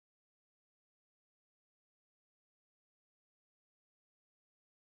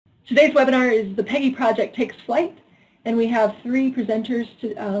Today's webinar is The PEGI Project Takes Flight, and we have three presenters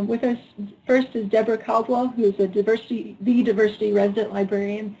with us. First is Deborah Caldwell, who is the diversity resident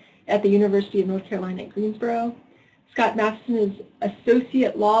librarian at the University of North Carolina at Greensboro. Scott Matheson is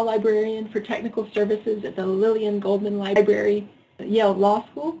Associate Law Librarian for Technical Services at the Lillian Goldman Library at Yale Law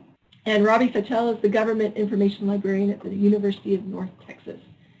School. And Robbie Fattel is the Government Information Librarian at the University of North Texas.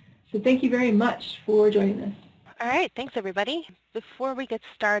 So thank you very much for joining us. All right, thanks everybody. Before we get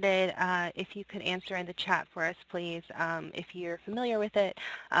started, if you could answer in the chat for us, please, if you're familiar with it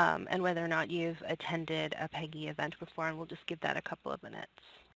and whether or not you've attended a PEGI event before, and we'll just give that a couple of minutes.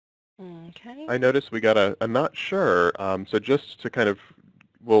 Okay. I noticed we got a not sure, so just to kind of,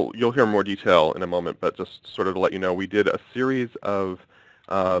 well, you'll hear more detail in a moment, but just sort of to let you know, we did a series of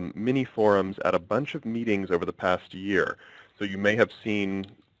mini forums at a bunch of meetings over the past year. So you may have seen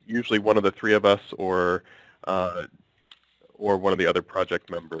usually one of the three of us or one of the other project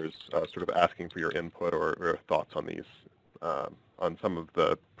members sort of asking for your input or thoughts on these, on some of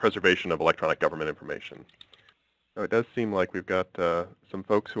the preservation of electronic government information. So it does seem like we've got some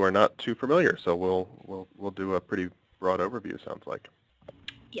folks who are not too familiar, so we'll do a pretty broad overview, sounds like.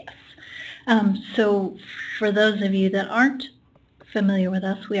 Yes. So for those of you that aren't familiar with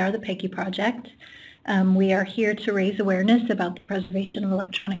us, we are the PEGI Project. We are here to raise awareness about the preservation of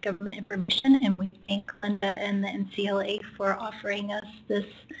electronic government information, and we thank Linda and the NCLA for offering us this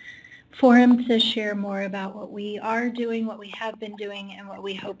forum to share more about what we are doing, what we have been doing, and what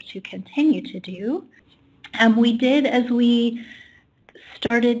we hope to continue to do. We did, as we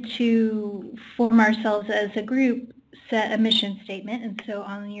started to form ourselves as a group, set a mission statement, and so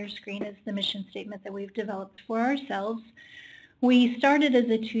on your screen is the mission statement that we've developed for ourselves. We started as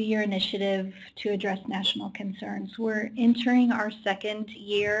a 2-year initiative to address national concerns. We're entering our 2nd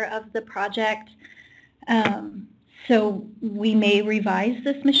year of the project, so we may revise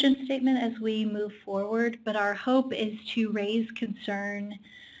this mission statement as we move forward, but our hope is to raise concern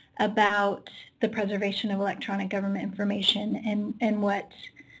about the preservation of electronic government information and what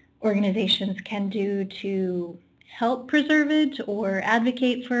organizations can do to help preserve it or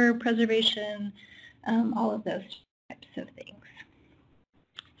advocate for preservation, all of those types of things.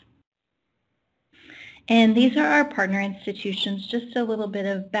 And these are our partner institutions. Just a little bit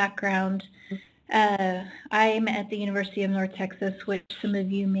of background. I'm at the University of North Texas, which some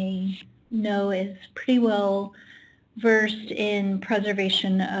of you may know is pretty well versed in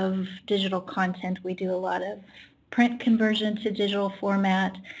preservation of digital content. We do a lot of print conversion to digital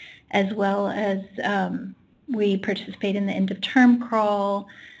format, as well as we participate in the end of term crawl.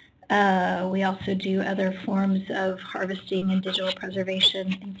 We also do other forms of harvesting and digital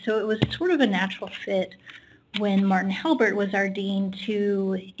preservation. And so it was sort of a natural fit when Martin Halbert was our dean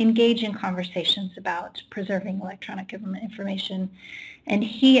to engage in conversations about preserving electronic government information. And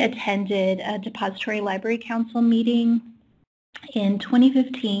he attended a Depository Library Council meeting in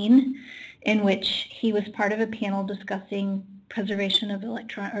 2015 in which he was part of a panel discussing preservation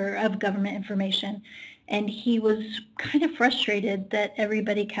of government information. And he was kind of frustrated that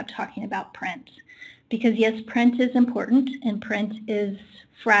everybody kept talking about print. Because yes, print is important and print is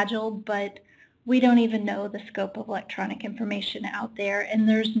fragile, but we don't even know the scope of electronic information out there, and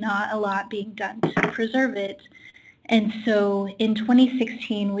there's not a lot being done to preserve it. And so in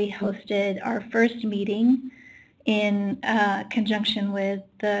 2016, we hosted our first meeting in conjunction with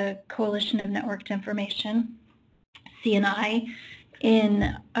the Coalition of Networked Information, CNI,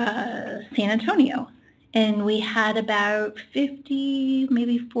 in San Antonio. And we had about 50,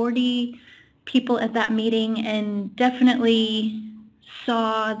 maybe 40 people at that meeting, and definitely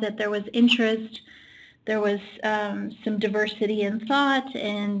saw that there was interest. There was some diversity in thought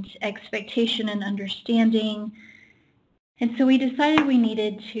and expectation and understanding. And so we decided we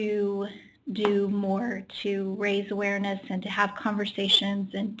needed to do more to raise awareness and to have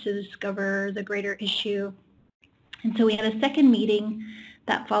conversations and to discover the greater issue. And so we had a second meeting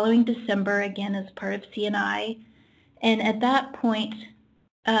that following December, again as part of CNI. And at that point,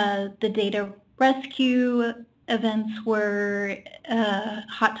 the data rescue events were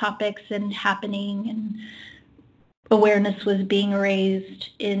hot topics and happening, and awareness was being raised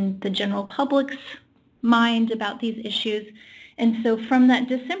in the general public's mind about these issues. And so from that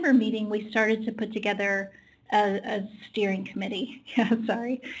December meeting, we started to put together a steering committee.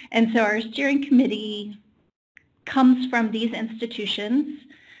 Sorry. And so our steering committee comes from these institutions.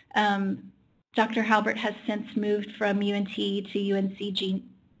 Dr. Halbert has since moved from UNT to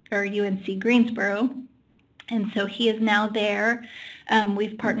UNC Greensboro. And so he is now there.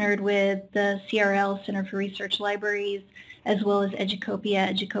 We've partnered with the CRL, Center for Research Libraries, as well as Educopia.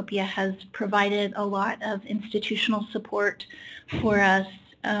 Educopia has provided a lot of institutional support for us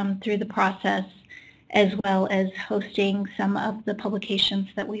through the process, as well as hosting some of the publications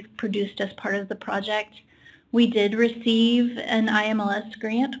that we've produced as part of the project. We did receive an IMLS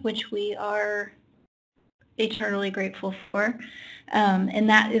grant, which we are eternally grateful for, and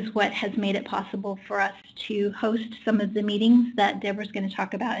that is what has made it possible for us to host some of the meetings that Deborah's going to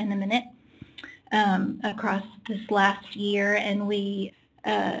talk about in a minute across this last year. And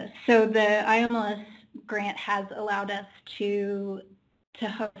so the IMLS grant has allowed us to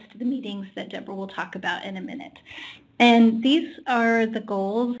host the meetings that Deborah will talk about in a minute. And these are the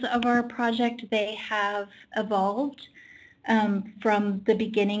goals of our project. They have evolved from the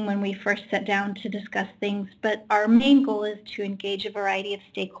beginning when we first sat down to discuss things, but our main goal is to engage a variety of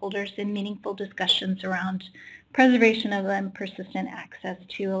stakeholders in meaningful discussions around preservation of and persistent access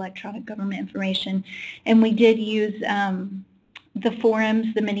to electronic government information. And we did use the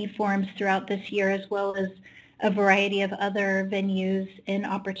forums, the mini forums throughout this year, as well as a variety of other venues and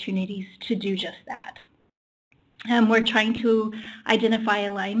opportunities to do just that. We're trying to identify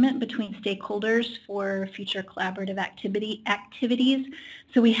alignment between stakeholders for future collaborative activities.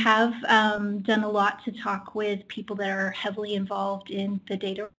 So we have done a lot to talk with people that are heavily involved in the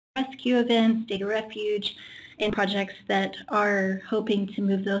data rescue events, data refuge, and projects that are hoping to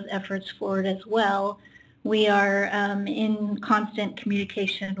move those efforts forward as well. We are in constant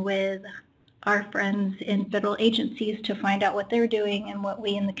communication with our friends in federal agencies to find out what they're doing and what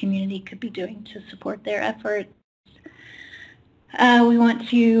we in the community could be doing to support their efforts. We want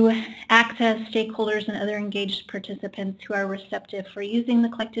to access stakeholders and other engaged participants who are receptive for using the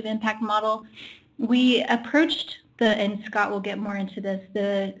collective impact model. We approached and Scott will get more into this,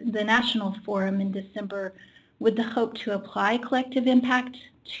 the National Forum in December with the hope to apply collective impact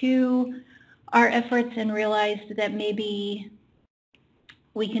to our efforts and realized that maybe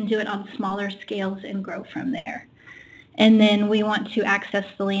we can do it on smaller scales and grow from there. And then we want to access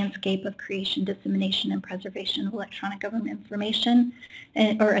the landscape of creation, dissemination, and preservation of electronic government information,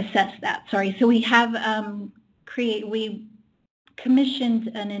 or assess that, sorry. So we have we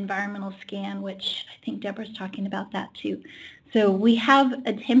commissioned an environmental scan, which I think Deborah's talking about that too. So we have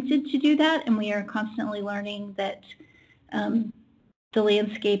attempted to do that, and we are constantly learning that the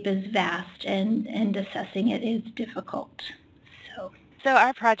landscape is vast and assessing it is difficult. So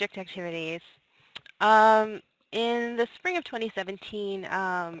our project activities. In the spring of 2017,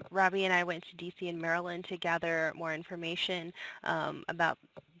 Robbie and I went to DC and Maryland to gather more information about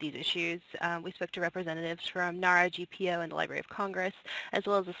these issues. We spoke to representatives from NARA, GPO, and the Library of Congress, as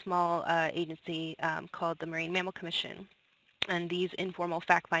well as a small agency called the Marine Mammal Commission. And these informal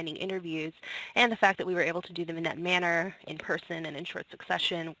fact-finding interviews and the fact that we were able to do them in that manner, in person and in short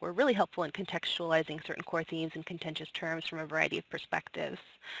succession, were really helpful in contextualizing certain core themes and contentious terms from a variety of perspectives.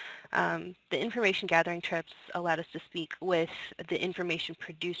 The information gathering trips allowed us to speak with the information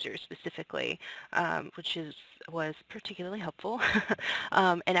producers specifically, which was particularly helpful.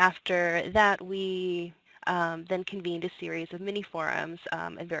 And after that, we then convened a series of mini forums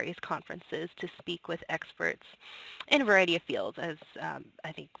and various conferences to speak with experts in a variety of fields, as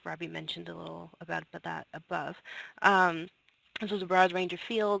I think Robbie mentioned a little about that above. This was a broad range of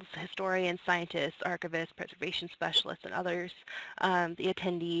fields: historians, scientists, archivists, preservation specialists, and others. The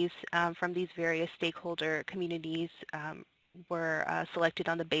attendees from these various stakeholder communities were selected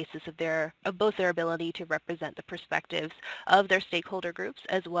on the basis of both their ability to represent the perspectives of their stakeholder groups,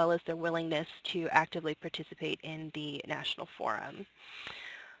 as well as their willingness to actively participate in the National Forum.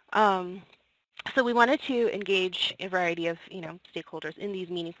 So we wanted to engage a variety of stakeholders in these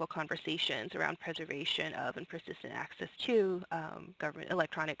meaningful conversations around preservation of and persistent access to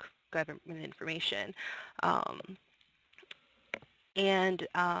electronic government information. And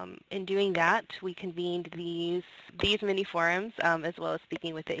in doing that, we convened these mini forums, as well as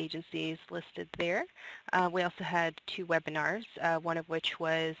speaking with the agencies listed there. We also had 2 webinars, one of which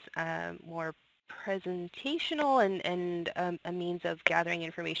was more presentational and a means of gathering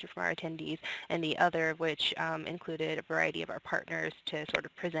information from our attendees, and the other of which included a variety of our partners to sort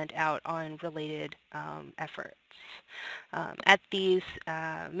of present out on related efforts. At these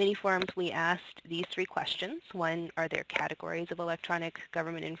mini forums, we asked these 3 questions. 1, are there categories of electronic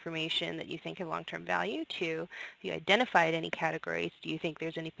government information that you think have long-term value? 2, if you identified any categories, do you think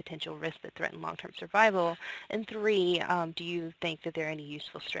there's any potential risks that threaten long-term survival? And 3, do you think that there are any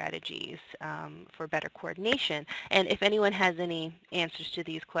useful strategies for better coordination? And if anyone has any answers to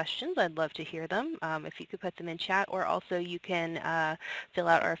these questions, I'd love to hear them. If you could put them in chat, or also you can fill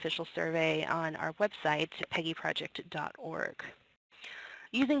out our official survey on our website, PEGIproject.org.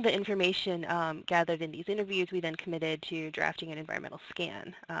 using the information gathered in these interviews, we then committed to drafting an environmental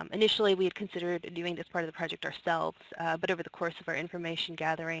scan. Initially, we had considered doing this part of the project ourselves, but over the course of our information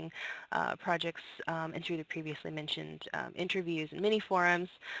gathering projects and through the previously mentioned interviews and mini forums,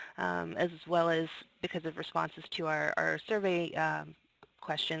 as well as because of responses to our survey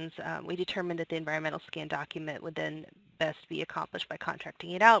questions, we determined that the environmental scan document would then best be accomplished by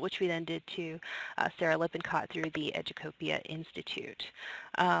contracting it out, which we then did to Sarah Lippincott through the Educopia Institute.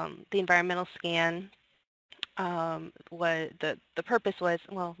 The environmental scan the purpose was,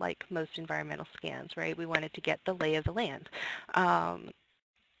 well, like most environmental scans, right? We wanted to get the lay of the land.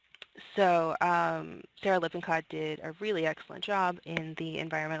 So Sarah Lippincott did a really excellent job in the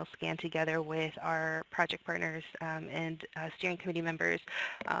environmental scan together with our project partners and steering committee members,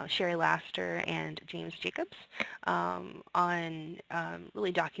 Sherry Laster and James Jacobs, on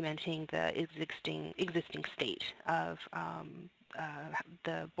really documenting the existing state of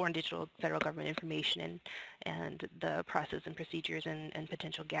the Born Digital federal government information and the process and procedures and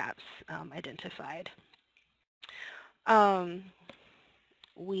potential gaps identified.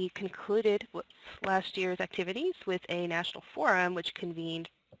 We concluded last year's activities with a national forum which convened,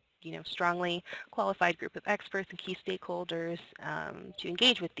 strongly qualified group of experts and key stakeholders to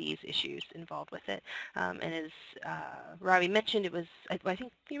engage with these issues involved with it. And as Robbie mentioned, it was, I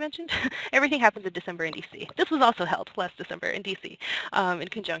think you mentioned, everything happened in December in DC. This was also held last December in DC in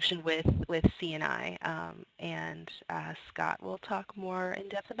conjunction with CNI. And Scott will talk more in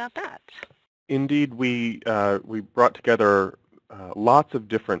depth about that. Indeed, we brought together lots of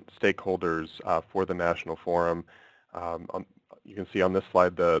different stakeholders for the National Forum. You can see on this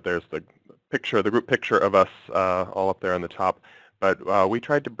slide there's the picture, the group picture of us all up there on the top. But we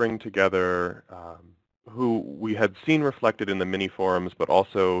tried to bring together who we had seen reflected in the mini forums, but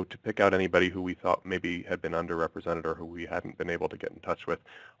also to pick out anybody who we thought maybe had been underrepresented or who we hadn't been able to get in touch with,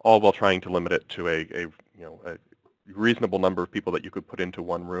 all while trying to limit it to a reasonable number of people that you could put into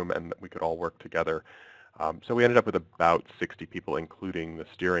one room and that we could all work together. So we ended up with about 60 people, including the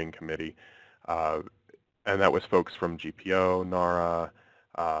steering committee. And that was folks from GPO, NARA,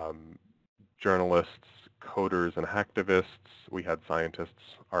 journalists, coders and hacktivists. We had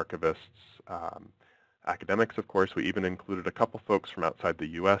scientists, archivists, academics, of course. We even included a couple folks from outside the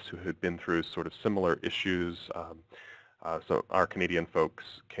U.S. who had been through sort of similar issues. So our Canadian folks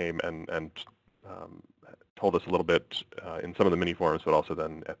came and told us a little bit in some of the mini forums, but also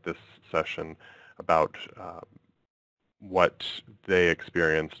then at this session about what they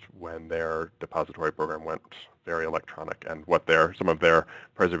experienced when their depository program went very electronic and what some of their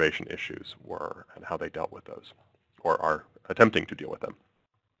preservation issues were and how they dealt with those or are attempting to deal with them.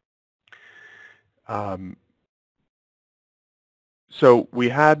 So we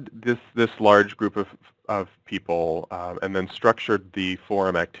had this large group of people and then structured the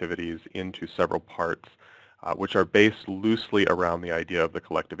forum activities into several parts which are based loosely around the idea of the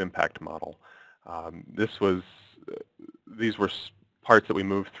collective impact model. These were parts that we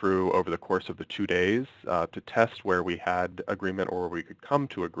moved through over the course of the 2 days to test where we had agreement or where we could come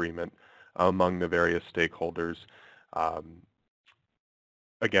to agreement among the various stakeholders.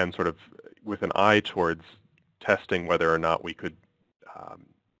 Again, sort of with an eye towards testing whether or not we could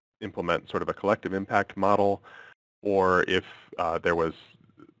implement sort of a collective impact model, or if there was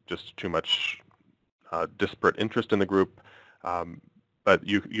just too much disparate interest in the group. But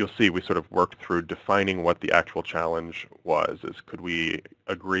you'll see we sort of worked through defining what the actual challenge was. Could we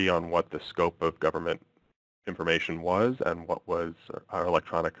agree on what the scope of government information was and what was our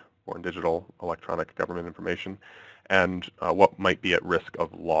Born Digital electronic government information, and what might be at risk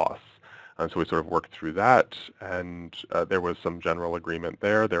of loss. So we sort of worked through that, and there was some general agreement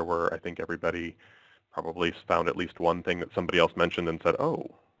there. There were, I think everybody probably found at least one thing that somebody else mentioned and said, oh,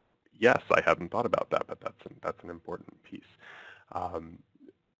 yes, I hadn't thought about that, but that's an important piece.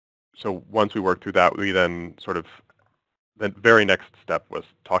 So once we worked through that, we then sort of, the very next step was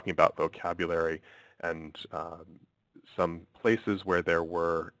talking about vocabulary and some places where there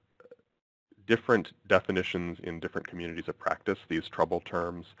were different definitions in different communities of practice, these trouble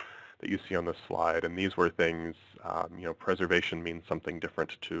terms that you see on this slide. And these were things, preservation means something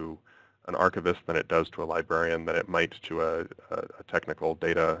different to an archivist than it does to a librarian, than it might to a technical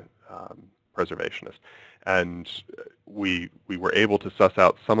data preservationist. And we were able to suss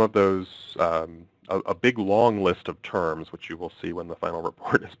out some of those, a big long list of terms, which you will see when the final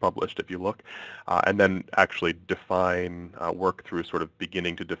report is published if you look, and then actually define, work through sort of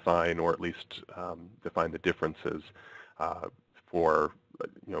beginning to define, or at least define the differences for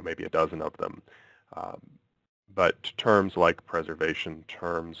maybe a dozen of them. But terms like preservation,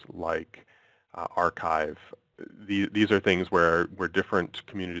 terms like archive, these are things where different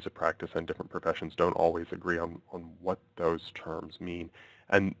communities of practice and different professions don't always agree on what those terms mean.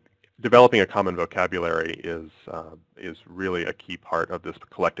 And developing a common vocabulary is really a key part of this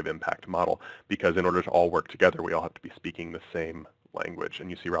collective impact model, because in order to all work together, we all have to be speaking the same language. And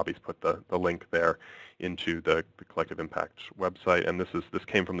you see Robbie's put the link there into the collective impact website. And this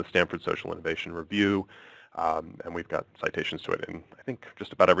came from the Stanford Social Innovation Review. And we've got citations to it in, I think,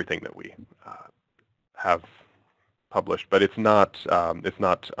 just about everything that we have published. But it's not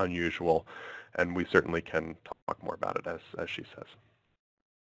unusual, and we certainly can talk more about it, as she says.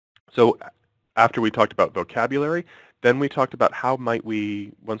 So after we talked about vocabulary, then we talked about how might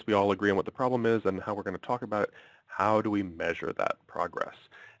we, once we all agree on what the problem is and how we're going to talk about it, how do we measure that progress?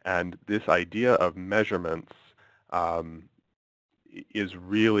 And this idea of measurements is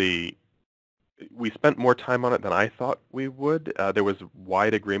really, we spent more time on it than I thought we would. There was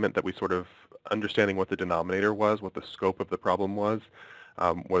wide agreement that we sort of, understanding what the denominator was, what the scope of the problem was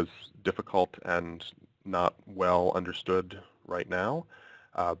difficult and not well understood right now.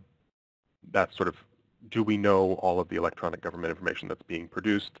 That's sort of, do we know all of the electronic government information that's being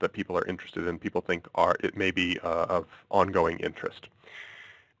produced that people are interested in, people think it may be of ongoing interest?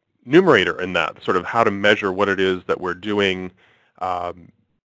 Numerator in that, sort of how to measure what it is that we're doing,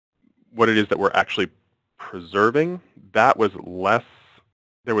 what it is that we're actually preserving, that was less,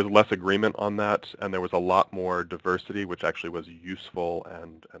 there was less agreement on that, and there was a lot more diversity, which actually was useful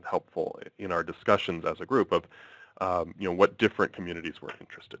and helpful in our discussions as a group of what different communities were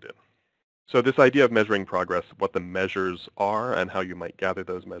interested in. So this idea of measuring progress, what the measures are and how you might gather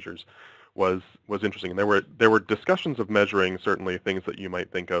those measures was interesting. And there were discussions of measuring certainly things that you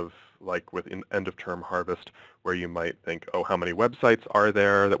might think of like with end of term harvest, where you might think, oh, how many websites are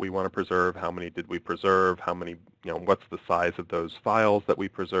there that we want to preserve? How many did we preserve? How many, what's the size of those files that we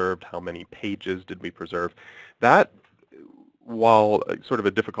preserved? How many pages did we preserve? That, while sort of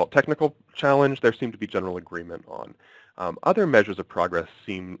a difficult technical challenge, there seemed to be general agreement on. Other measures of progress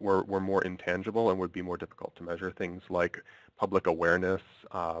were more intangible and would be more difficult to measure. Things like public awareness,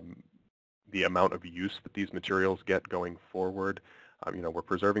 the amount of use that these materials get going forward. We're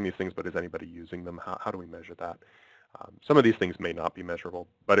preserving these things, but is anybody using them? How do we measure that? Some of these things may not be measurable,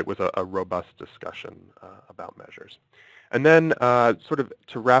 but it was a robust discussion about measures. And then sort of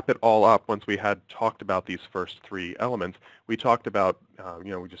to wrap it all up, once we had talked about these first three elements, we talked about,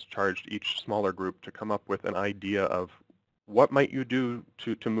 we just charged each smaller group to come up with an idea of what might you do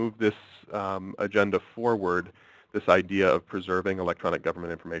to move this agenda forward, this idea of preserving electronic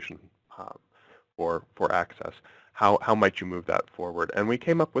government information for access. How might you move that forward? And we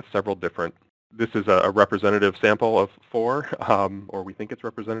came up with several different, this is a representative sample of 4, or we think it's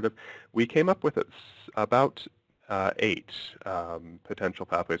representative. We came up with about 8 potential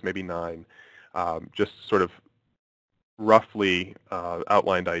pathways, maybe 9, just sort of roughly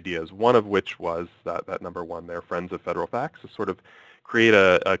outlined ideas, one of which was that number 1 there, Friends of Federal Facts, to sort of create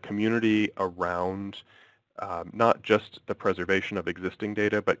a community around not just the preservation of existing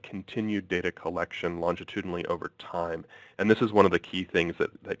data, but continued data collection longitudinally over time. And this is one of the key things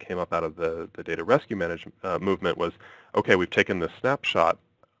that came up out of the data rescue management movement was, okay, we've taken this snapshot.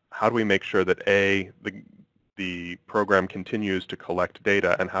 How do we make sure that the program continues to collect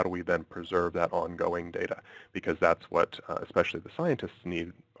data, and how do we then preserve that ongoing data? Because that's what especially the scientists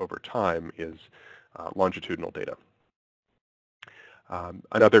need over time is longitudinal data.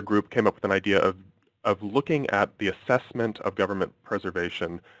 Another group came up with an idea of looking at the assessment of government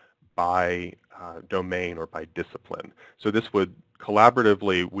preservation by domain or by discipline. So this would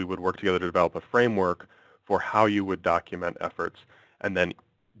collaboratively, we would work together to develop a framework for how you would document efforts, and then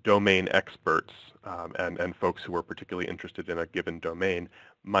domain experts and folks who are particularly interested in a given domain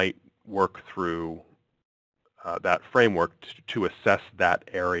might work through that framework to assess that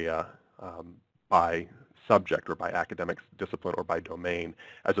area by subject or by academic discipline or by domain,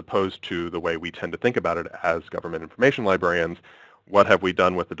 as opposed to the way we tend to think about it as government information librarians. What have we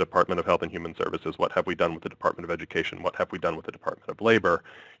done with the Department of Health and Human Services? What have we done with the Department of Education? What have we done with the Department of Labor?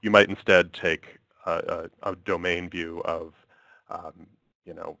 You might instead take a domain view of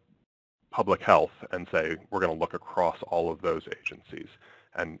public health and say, we're going to look across all of those agencies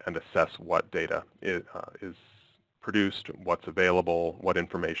and assess what data is produced, what's available, what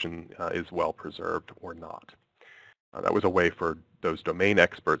information is well preserved or not. That was a way for those domain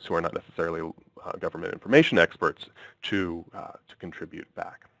experts who are not necessarily government information experts to contribute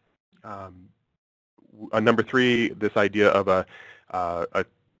back. Number 3, this idea of a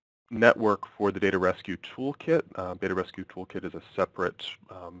network for the Data Rescue Toolkit. Data Rescue Toolkit is a separate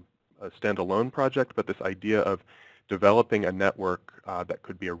a standalone project, but this idea of developing a network that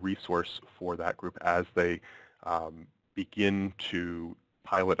could be a resource for that group as they begin to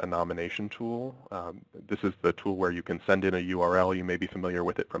pilot a nomination tool. This is the tool where you can send in a URL. You may be familiar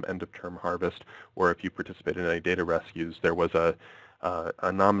with it from end-of-term harvest, or if you participate in any data rescues, there was a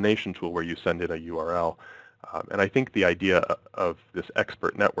nomination tool where you send in a URL. And I think the idea of this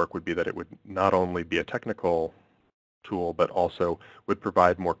expert network would be that it would not only be a technical tool, but also would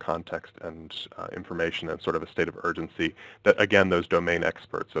provide more context and information and sort of a state of urgency that, again, those domain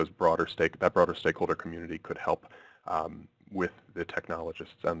experts, that broader stakeholder community could help with the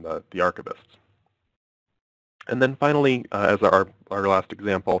technologists and the archivists. And then finally, as our last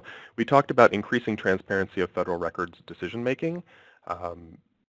example, we talked about increasing transparency of federal records decision-making.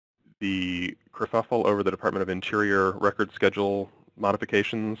 The kerfuffle over the Department of Interior record schedule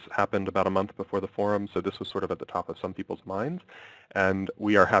modifications happened about a month before the forum, so this was sort of at the top of some people's minds. And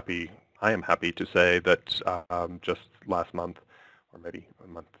we are happy, I am happy to say that just last month, or maybe a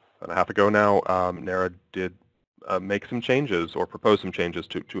month and a half ago now, NARA did make some changes or propose some changes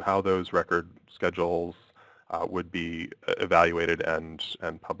to how those record schedules would be evaluated and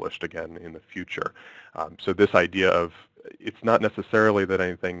published again in the future. So this idea of, it's not necessarily that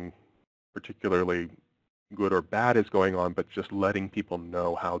anything particularly good or bad is going on, but just letting people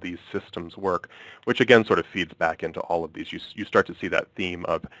know how these systems work, which again sort of feeds back into all of these. You start to see that theme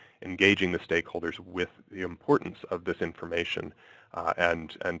of engaging the stakeholders with the importance of this information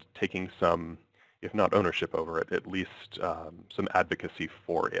and taking some, if not ownership over it, at least some advocacy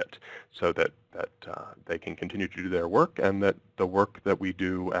for it, so that they can continue to do their work, and that the work that we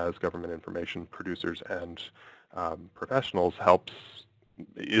do as government information producers and professionals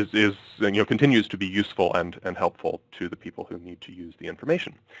continues to be useful and helpful to the people who need to use the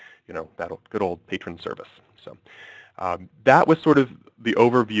information. That good old patron service. So that was sort of the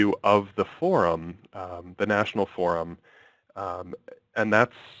overview of the forum, the national forum, and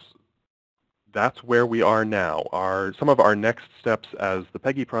that's where we are now. Some of our next steps as the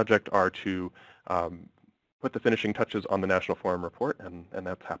PEGI project are to put the finishing touches on the National Forum report, and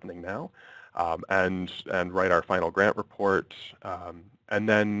that's happening now, and write our final grant report, and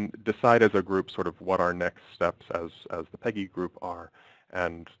then decide as a group sort of what our next steps as the PEGI group are,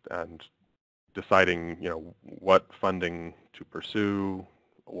 and deciding what funding to pursue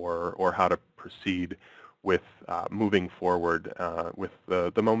or how to proceed with moving forward with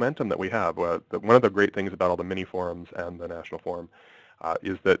the momentum that we have. One of the great things about all the mini forums and the National Forum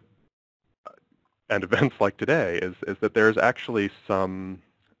is that, and events like today, is that there's actually some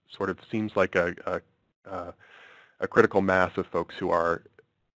sort of seems like a critical mass of folks who are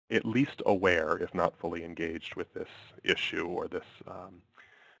at least aware, if not fully engaged with this issue or this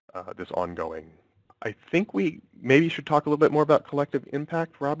this ongoing. I think we maybe should talk a little bit more about collective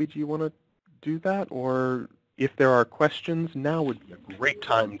impact. Robbie, do you want to do that? Or if there are questions, now would be a great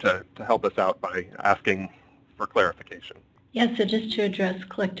time to help us out by asking for clarification. Yeah, so just to address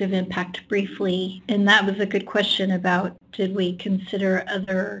collective impact briefly, and that was a good question about did we consider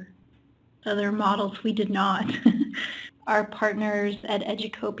other models. We did not. Our partners at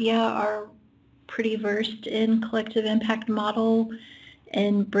Educopia are pretty versed in collective impact model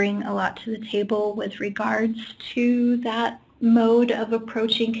and bring a lot to the table with regards to that mode of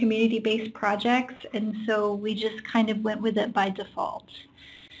approaching community-based projects, and so we just kind of went with it by default.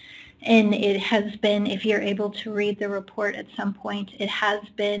 And it has been, if you're able to read the report at some point, it has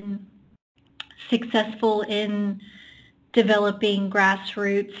been successful in developing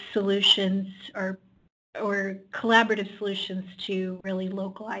grassroots solutions or collaborative solutions to really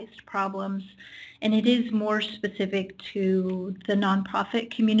localized problems. And it is more specific to the nonprofit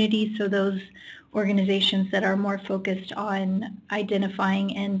community, so those organizations that are more focused on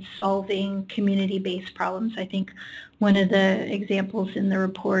identifying and solving community-based problems. I think one of the examples in the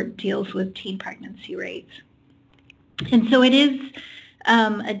report deals with teen pregnancy rates. And so it is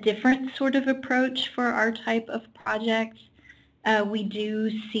a different sort of approach for our type of project. We do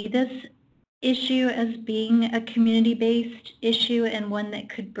see this issue as being a community-based issue and one that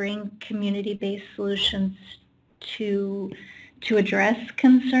could bring community-based solutions to address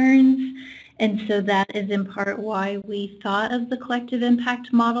concerns. And so that is in part why we thought of the collective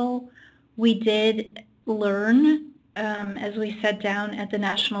impact model. We did learn, as we sat down at the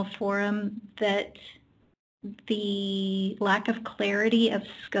National Forum, that the lack of clarity of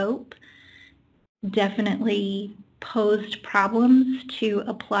scope definitely posed problems to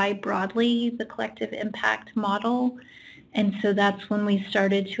apply broadly the collective impact model. And so that's when we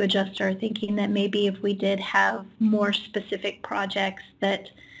started to adjust our thinking that maybe if we did have more specific projects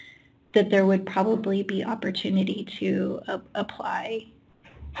that there would probably be opportunity to apply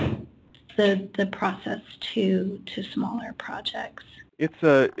the process to smaller projects.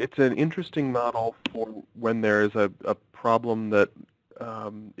 It's an interesting model for when there is a problem that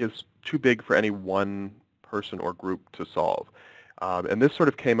is too big for any one person or group to solve. And this sort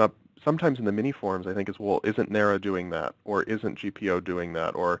of came up sometimes in the mini forums, I think, is, well, isn't NARA doing that? Or isn't GPO doing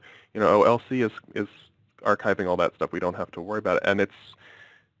that? Or, LC is archiving all that stuff. We don't have to worry about it. And it's,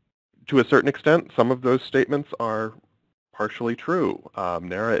 to a certain extent, some of those statements are partially true.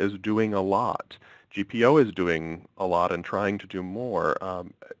 NARA is doing a lot. GPO is doing a lot and trying to do more.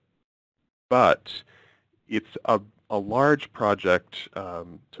 But it's a large project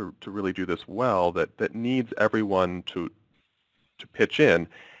to really do this well that needs everyone to pitch in.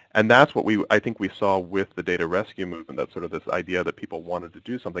 And that's what I think we saw with the data rescue movement, that sort of this idea that people wanted to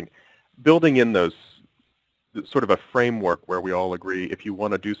do something. Building in those sort of a framework where we all agree, if you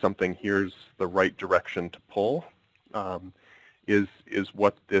want to do something, here's the right direction to pull, is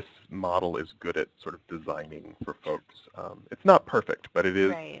what this model is good at sort of designing for folks. It's not perfect, but it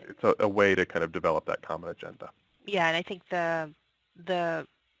is. Right. It's a way to kind of develop that common agenda. Yeah, and I think the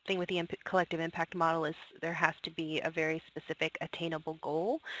thing with the collective impact model is there has to be a very specific attainable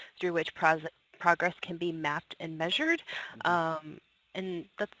goal through which progress can be mapped and measured. And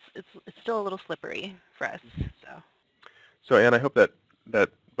it's still a little slippery for us. So Anne, I hope that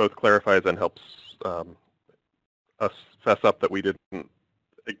both clarifies and helps us fess up that we didn't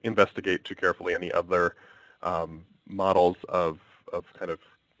investigate too carefully any other models of kind of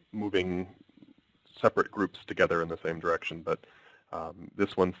moving separate groups together in the same direction. But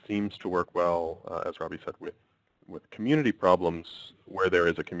this one seems to work well, as Robbie said, with community problems where there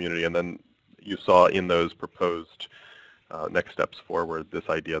is a community. And then you saw in those proposed next steps forward this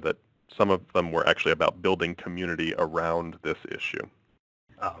idea that some of them were actually about building community around this issue.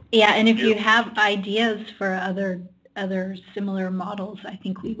 Yeah, and if you have ideas for other similar models, I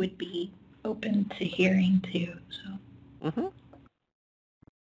think we would be open to hearing too. So.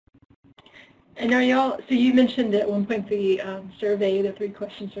 And are y'all? So you mentioned at one point the survey, the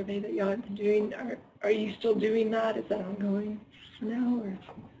 3-question survey that y'all have been doing. Are you still doing that? Is that ongoing now, or?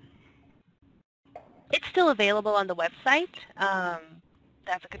 It's still available on the website.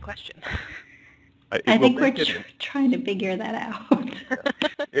 That's a good question. I think we're trying to figure that out.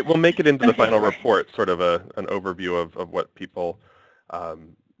 It will make it into the final report, sort of an overview of what people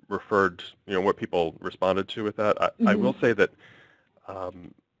referred, what people responded to with that. I will say that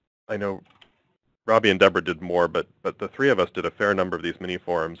I know Robbie and Deborah did more, but the three of us did a fair number of these mini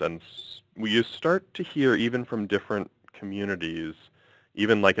forums, and you start to hear even from different communities,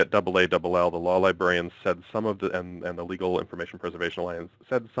 even like at AALL, the law librarians said some of the, and the Legal Information Preservation Alliance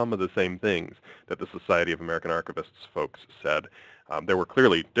said some of the same things that the Society of American Archivists folks said. There were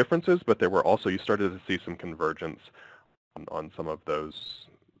clearly differences, but there were also, you started to see some convergence on some of those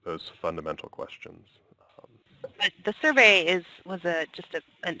fundamental questions. But the survey was just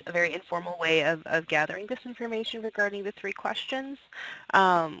a very informal way of gathering this information regarding the 3 questions.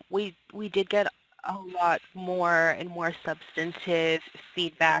 We did get a lot more and more substantive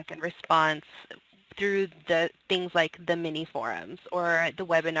feedback and response through the things like the mini forums or the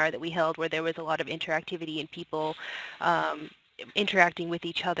webinar that we held, where there was a lot of interactivity and people interacting with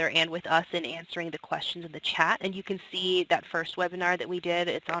each other and with us and answering the questions in the chat. And you can see that first webinar that we did.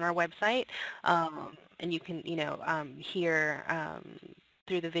 It's on our website, and you can hear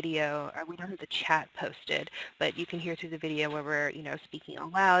through the video. We don't have the chat posted, but you can hear through the video where we're speaking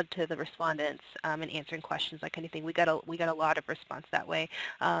aloud to the respondents and answering questions, that kind of thing. We got a lot of response that way.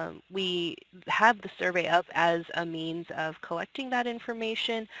 We have the survey up as a means of collecting that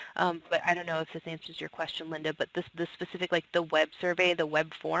information, but I don't know if this answers your question, Linda. But the specific, like the web survey, the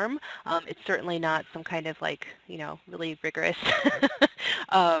web form, it's certainly not some kind of really rigorous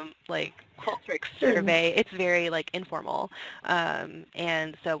like Qualtrics survey. It's very informal,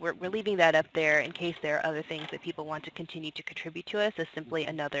 and so we're leaving that up there in case there are other things that people want to continue to contribute to us as simply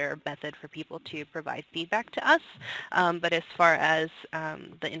another method for people to provide feedback to us. But as far as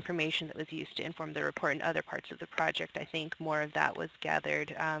the information that was used to inform the report and other parts of the project, I think more of that was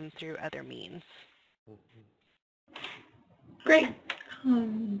gathered through other means. Great.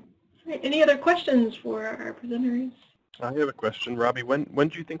 Any other questions for our presenters? I have a question, Robbie. When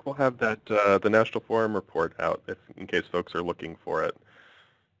do you think we'll have that the National Forum report out, in case folks are looking for it?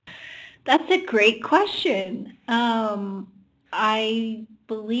 That's a great question. I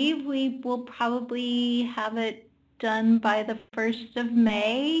believe we will probably have it done by the 1st of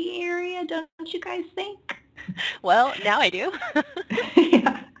May area, don't you guys think? Well, now I do.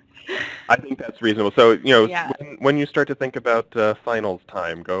 Yeah. I think that's reasonable. So, when you start to think about finals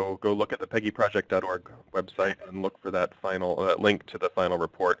time, go look at the PEGIproject.org website and look for that final link to the final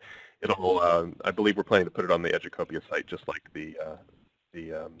report. It'll, I believe we're planning to put it on the Educopia site, just like the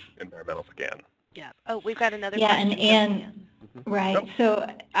the environmental scan. Yeah. Oh, we've got another Yeah, question. and right. Yep. So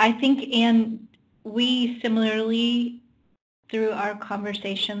I think, Anne, we similarly, through our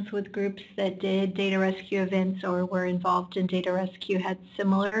conversations with groups that did data rescue events or were involved in data rescue, had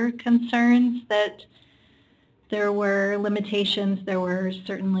similar concerns that there were limitations. There were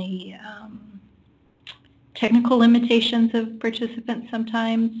certainly technical limitations of participants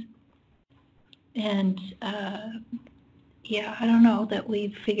sometimes. And yeah, I don't know that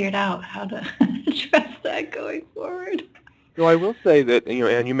we've figured out how to address that going forward. So I will say that,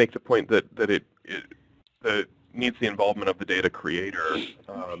 Anne, you make the point that it needs the involvement of the data creator,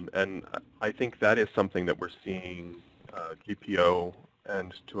 and I think that is something that we're seeing GPO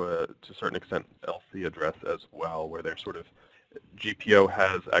and to a certain extent LC address as well, where they're sort of, GPO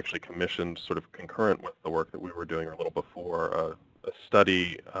has actually commissioned sort of concurrent with the work that we were doing a little before, a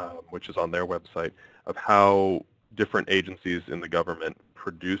study which is on their website of how different agencies in the government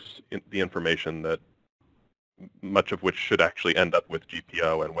produce the information that much of which should actually end up with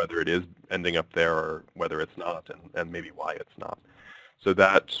GPO, and whether it is ending up there or whether it's not, and maybe why it's not. So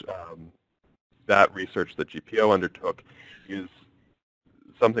that that research that GPO undertook is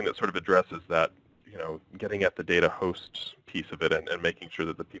something that sort of addresses that, getting at the data host piece of it and making sure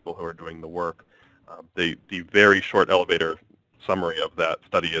that the people who are doing the work, the very short elevator summary of that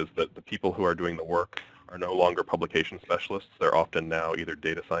study is that the people who are doing the work are no longer publication specialists. They're often now either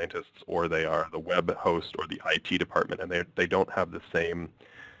data scientists or they are the web host or the IT department, and they don't have the same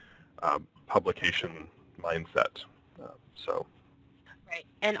publication mindset. So. Right,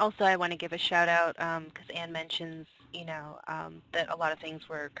 and also I want to give a shout out because Anne mentions, that a lot of things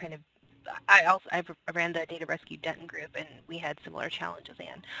were kind of. I ran the Data Rescue Denton group, and we had similar challenges,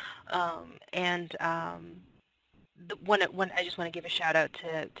 Anne. One I just want to give a shout out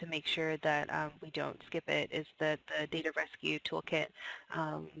to make sure that we don't skip it is the Data Rescue Toolkit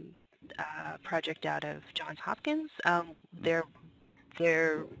project out of Johns Hopkins. They're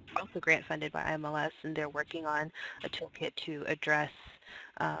also grant funded by IMLS, and they're working on a toolkit to address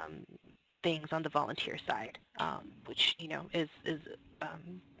things on the volunteer side, which is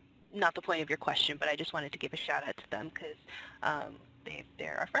not the point of your question, but I just wanted to give a shout out to them because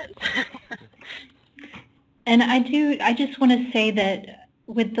they're our friends. And I just want to say that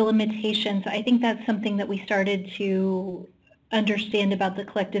with the limitations, I think that's something that we started to understand about the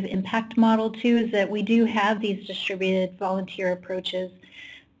collective impact model too, is that we do have these distributed volunteer approaches,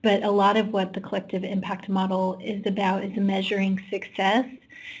 but a lot of what the collective impact model is about is measuring success.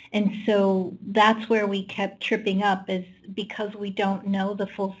 And so that's where we kept tripping up, is because we don't know the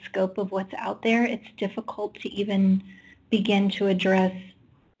full scope of what's out there, it's difficult to even begin to address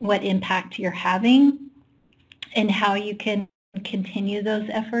what impact you're having and how you can continue those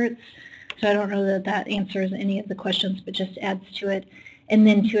efforts. So I don't know that that answers any of the questions, but just adds to it. And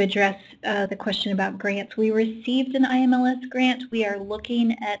then to address the question about grants, we received an IMLS grant. We are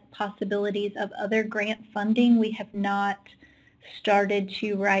looking at possibilities of other grant funding. We have not started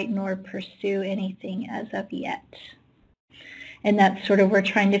to write nor pursue anything as of yet. And that's sort of, we're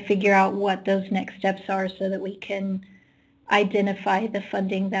trying to figure out what those next steps are so that we can identify the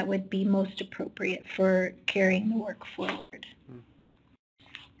funding that would be most appropriate for carrying the work forward.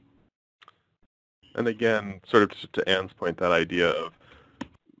 And again, sort of to Anne's point, that idea of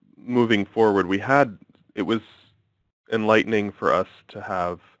moving forward, it was enlightening for us to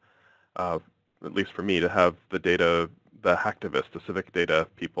have, at least for me, to have the hacktivists, the civic data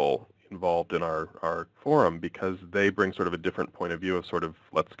people involved in our forum, because they bring sort of a different point of view of sort of,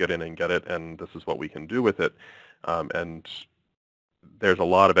 let's get in and get it, and this is what we can do with it. And there's a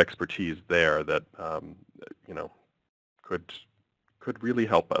lot of expertise there that could really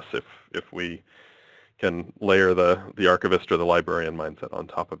help us if we can layer the archivist or the librarian mindset on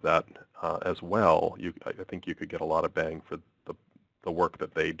top of that as well. I think you could get a lot of bang for the work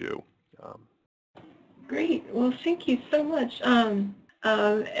that they do. Great. Well, thank you so much. And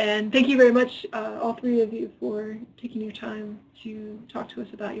thank you very much, all three of you, for taking your time to talk to us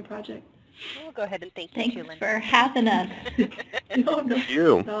about your project. We'll go ahead and thank you, Thanks too, Linda. for having us. No, Thank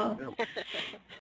you. no.